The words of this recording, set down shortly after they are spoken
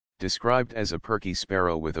Described as a perky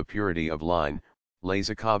sparrow with a purity of line,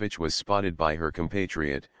 Lazakovich was spotted by her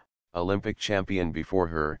compatriot, Olympic champion before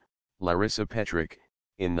her, Larissa Petric,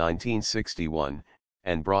 in 1961,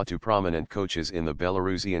 and brought to prominent coaches in the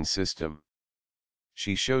Belarusian system.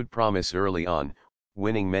 She showed promise early on,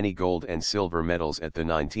 winning many gold and silver medals at the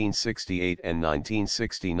 1968 and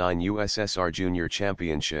 1969 USSR Junior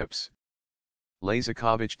Championships.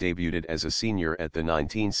 Lazakovich debuted as a senior at the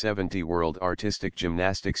 1970 World Artistic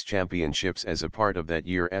Gymnastics Championships as a part of that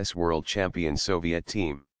year's world champion Soviet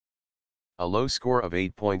team. A low score of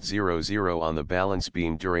 8.00 on the balance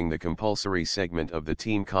beam during the compulsory segment of the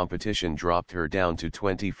team competition dropped her down to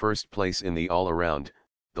 21st place in the all-around,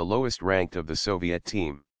 the lowest ranked of the Soviet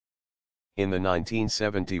team. In the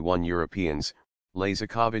 1971 Europeans,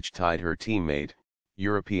 Lazakovich tied her teammate,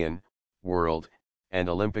 European, World, and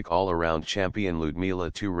Olympic all-around champion Ludmila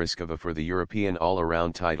Turyskova for the European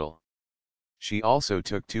all-around title. She also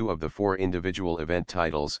took 2 of the 4 individual event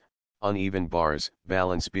titles, uneven bars,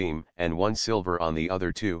 balance beam, and 1 silver on the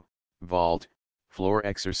other 2, vault, floor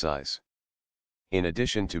exercise. In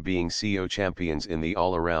addition to being CO champions in the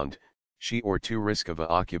all-around, she or Turyskova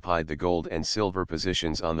occupied the gold and silver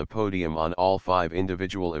positions on the podium on all 5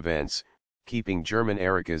 individual events, keeping German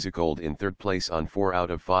Erika Zuckold in 3rd place on 4 out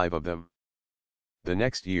of 5 of them. The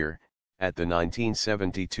next year, at the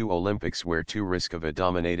 1972 Olympics where Turyskova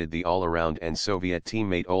dominated the all-around and Soviet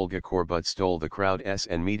teammate Olga Korbut stole the crowd's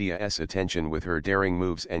and media's attention with her daring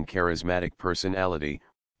moves and charismatic personality,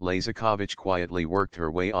 Lazakovich quietly worked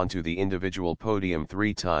her way onto the individual podium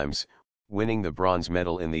 3 times, winning the bronze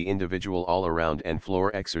medal in the individual all-around and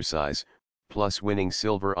floor exercise, plus winning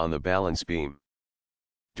silver on the balance beam.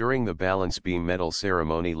 During the balance beam medal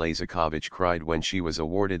ceremony, Lazakovich cried when she was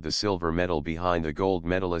awarded the silver medal behind the gold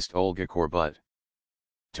medalist Olga Korbut.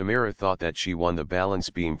 Tamara thought that she won the balance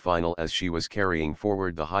beam final as she was carrying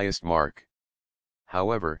forward the highest mark.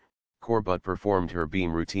 However, Korbut performed her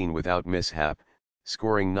beam routine without mishap,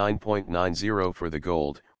 scoring 9.90 for the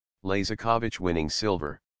gold, Lazakovich winning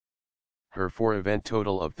silver. Her 4-event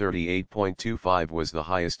total of 38.25 was the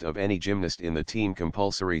highest of any gymnast in the team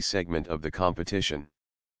compulsory segment of the competition.